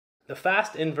The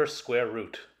fast inverse square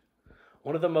root,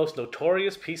 one of the most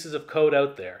notorious pieces of code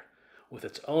out there, with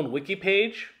its own wiki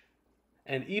page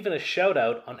and even a shout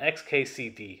out on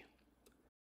XKCD.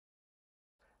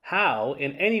 How,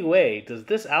 in any way, does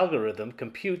this algorithm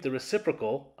compute the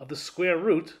reciprocal of the square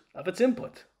root of its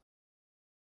input?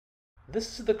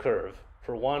 This is the curve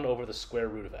for 1 over the square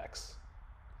root of x.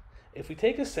 If we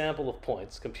take a sample of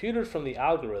points computed from the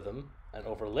algorithm and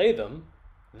overlay them,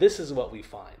 this is what we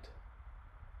find.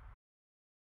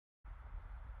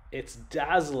 It's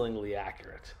dazzlingly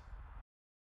accurate.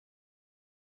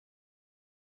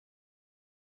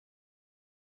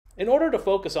 In order to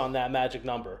focus on that magic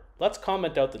number, let's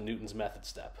comment out the Newton's method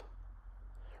step.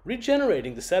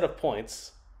 Regenerating the set of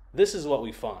points, this is what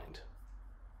we find.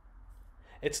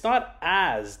 It's not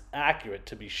as accurate,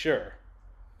 to be sure,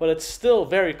 but it's still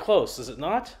very close, is it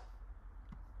not?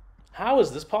 How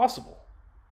is this possible?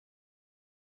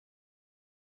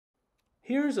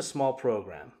 Here's a small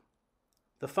program.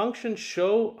 The function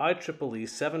show IEEE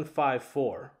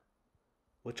 754,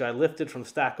 which I lifted from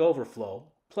Stack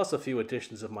Overflow, plus a few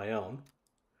additions of my own,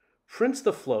 prints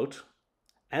the float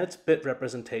and its bit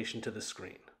representation to the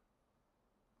screen.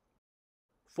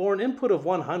 For an input of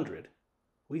 100,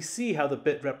 we see how the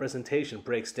bit representation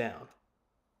breaks down.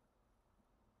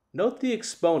 Note the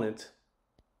exponent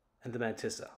and the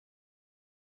mantissa.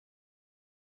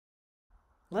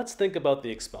 Let's think about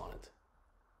the exponent.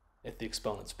 If the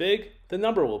exponent's big, the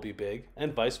number will be big,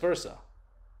 and vice versa.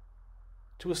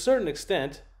 To a certain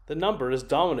extent, the number is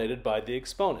dominated by the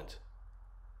exponent.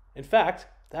 In fact,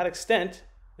 that extent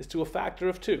is to a factor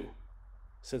of 2,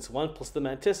 since 1 plus the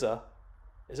mantissa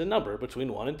is a number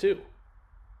between 1 and 2.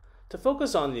 To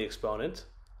focus on the exponent,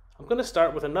 I'm going to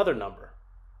start with another number,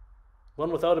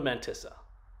 one without a mantissa.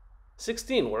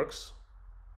 16 works.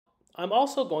 I'm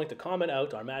also going to comment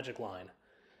out our magic line.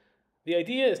 The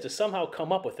idea is to somehow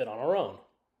come up with it on our own.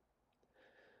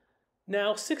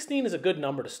 Now, 16 is a good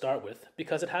number to start with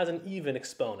because it has an even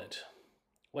exponent.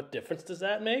 What difference does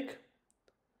that make?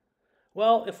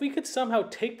 Well, if we could somehow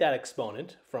take that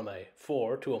exponent from a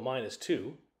 4 to a minus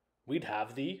 2, we'd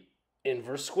have the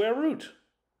inverse square root.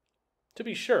 To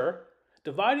be sure,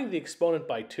 dividing the exponent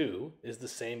by 2 is the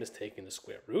same as taking the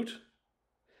square root,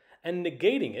 and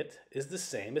negating it is the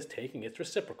same as taking its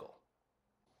reciprocal.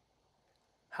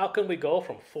 How can we go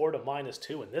from 4 to minus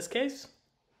 2 in this case?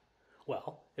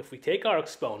 Well, if we take our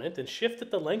exponent and shift it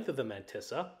the length of the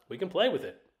mantissa, we can play with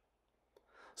it.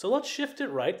 So let's shift it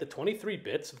right the 23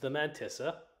 bits of the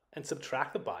mantissa and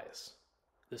subtract the bias.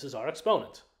 This is our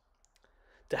exponent.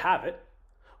 To have it,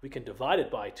 we can divide it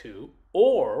by 2,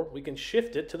 or we can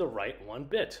shift it to the right 1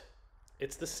 bit.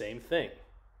 It's the same thing.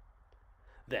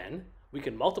 Then, we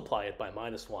can multiply it by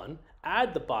minus 1,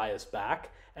 add the bias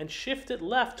back, and shift it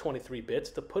left 23 bits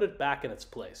to put it back in its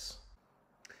place.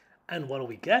 And what do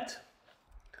we get?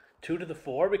 2 to the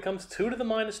 4 becomes 2 to the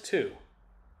minus 2.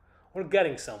 We're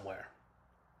getting somewhere.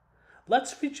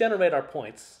 Let's regenerate our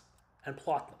points and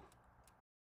plot them.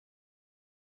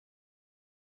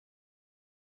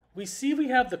 We see we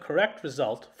have the correct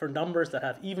result for numbers that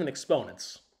have even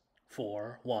exponents,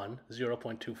 4, 1,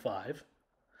 0.25,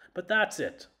 but that's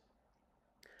it.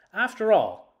 After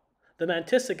all, the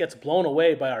mantissa gets blown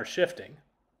away by our shifting,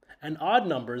 and odd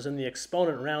numbers in the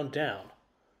exponent round down,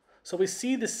 so we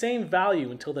see the same value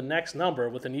until the next number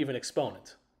with an even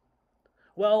exponent.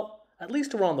 Well, at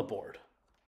least we're on the board.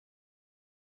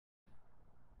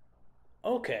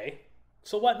 Okay,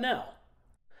 so what now?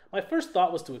 My first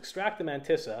thought was to extract the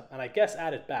mantissa and I guess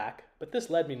add it back, but this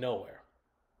led me nowhere.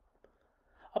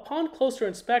 Upon closer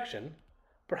inspection,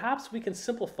 perhaps we can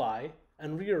simplify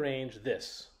and rearrange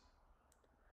this.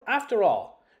 After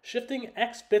all, shifting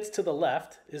x bits to the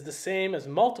left is the same as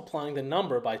multiplying the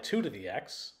number by 2 to the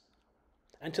x,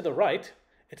 and to the right,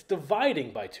 it's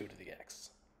dividing by 2 to the x.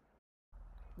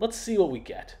 Let's see what we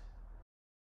get.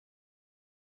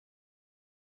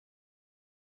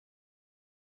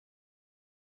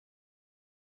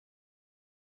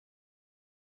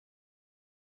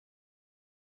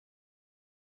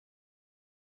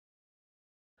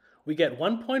 We get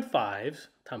 1.5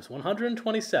 times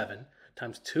 127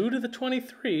 times 2 to the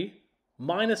 23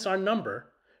 minus our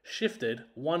number shifted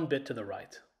 1 bit to the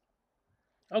right.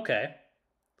 Okay,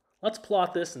 let's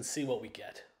plot this and see what we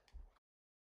get.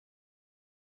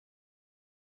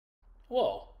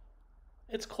 Whoa,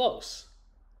 it's close.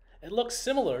 It looks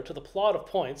similar to the plot of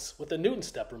points with the Newton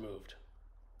step removed.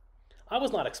 I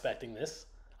was not expecting this.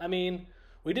 I mean,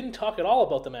 we didn't talk at all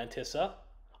about the mantissa.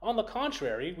 On the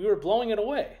contrary, we were blowing it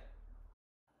away.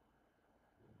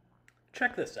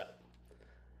 Check this out.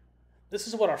 This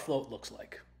is what our float looks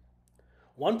like.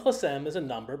 1 plus m is a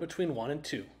number between 1 and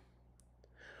 2.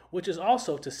 which is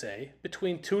also to say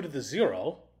between 2 to the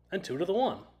 0 and 2 to the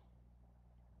 1.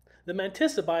 The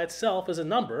mantissa by itself is a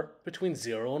number between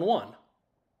 0 and 1.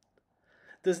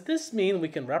 Does this mean we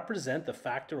can represent the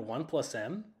factor 1 plus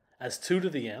m as 2 to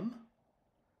the m?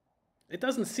 It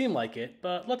doesn't seem like it,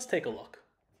 but let's take a look.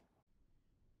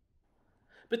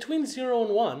 Between 0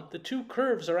 and 1, the two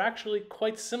curves are actually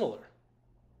quite similar.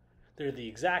 They're the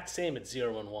exact same at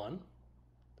 0 and 1,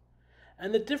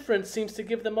 and the difference seems to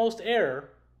give the most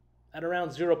error at around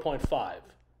 0.5,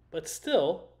 but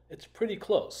still, it's pretty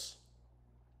close.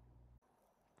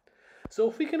 So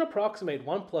if we can approximate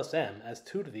 1 plus m as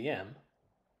 2 to the m,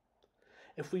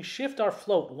 if we shift our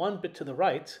float one bit to the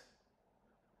right,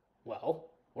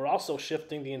 well, we're also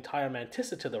shifting the entire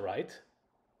mantissa to the right,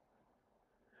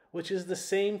 which is the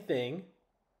same thing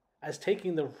as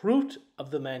taking the root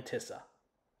of the mantissa,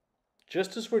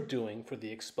 just as we're doing for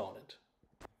the exponent.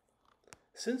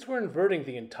 Since we're inverting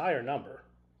the entire number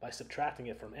by subtracting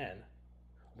it from n,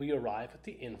 we arrive at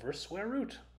the inverse square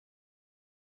root.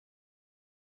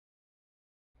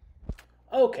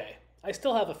 Okay, I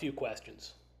still have a few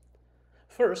questions.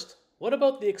 First, what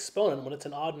about the exponent when it's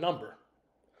an odd number?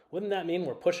 Wouldn't that mean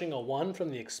we're pushing a 1 from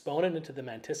the exponent into the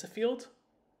mantissa field?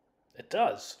 It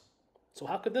does. So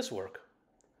how could this work?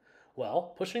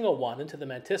 Well, pushing a 1 into the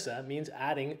mantissa means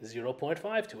adding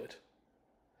 0.5 to it.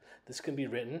 This can be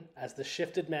written as the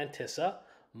shifted mantissa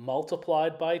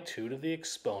multiplied by 2 to the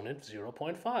exponent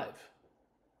 0.5.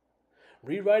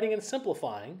 Rewriting and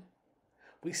simplifying,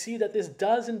 we see that this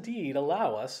does indeed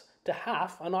allow us to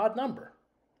half an odd number.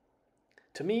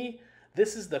 To me,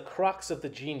 this is the crux of the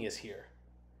genius here.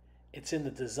 It's in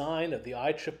the design of the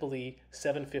IEEE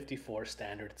 754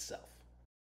 standard itself.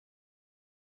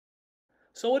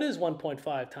 So what is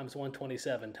 1.5 times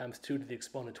 127 times 2 to the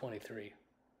exponent 23?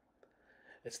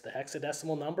 It's the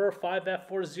hexadecimal number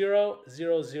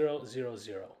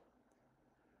 5f400000.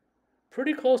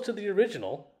 Pretty close to the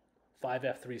original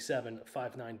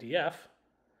 5f3759df,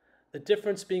 the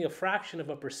difference being a fraction of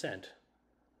a percent.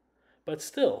 But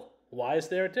still, why is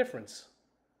there a difference?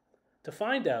 To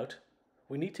find out,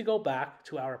 we need to go back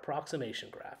to our approximation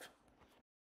graph.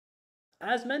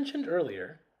 As mentioned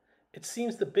earlier, it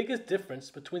seems the biggest difference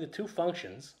between the two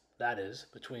functions, that is,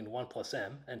 between 1 plus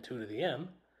m and 2 to the m,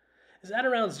 is at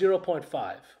around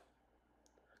 0.5.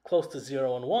 Close to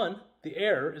 0 and 1, the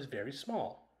error is very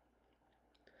small.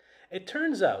 It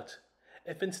turns out,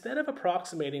 if instead of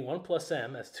approximating 1 plus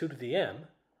m as 2 to the m,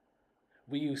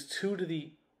 we use 2 to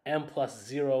the m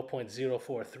plus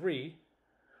 0.043,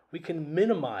 we can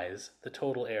minimize the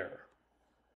total error.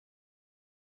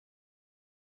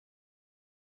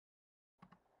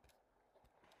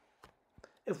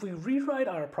 If we rewrite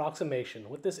our approximation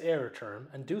with this error term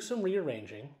and do some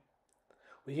rearranging,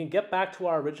 we can get back to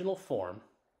our original form,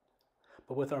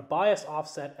 but with our bias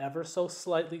offset ever so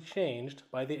slightly changed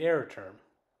by the error term.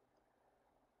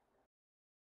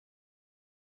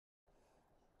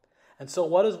 And so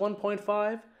what is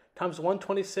 1.5 times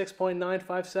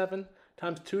 126.957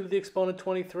 times 2 to the exponent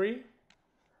 23?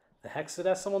 The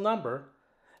hexadecimal number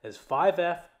is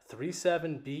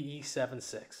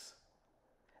 5f37be76.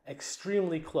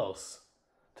 Extremely close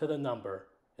to the number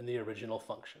in the original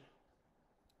function.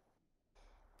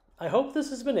 I hope this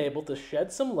has been able to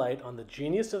shed some light on the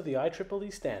genius of the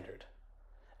IEEE standard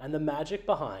and the magic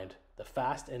behind the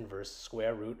fast inverse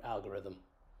square root algorithm.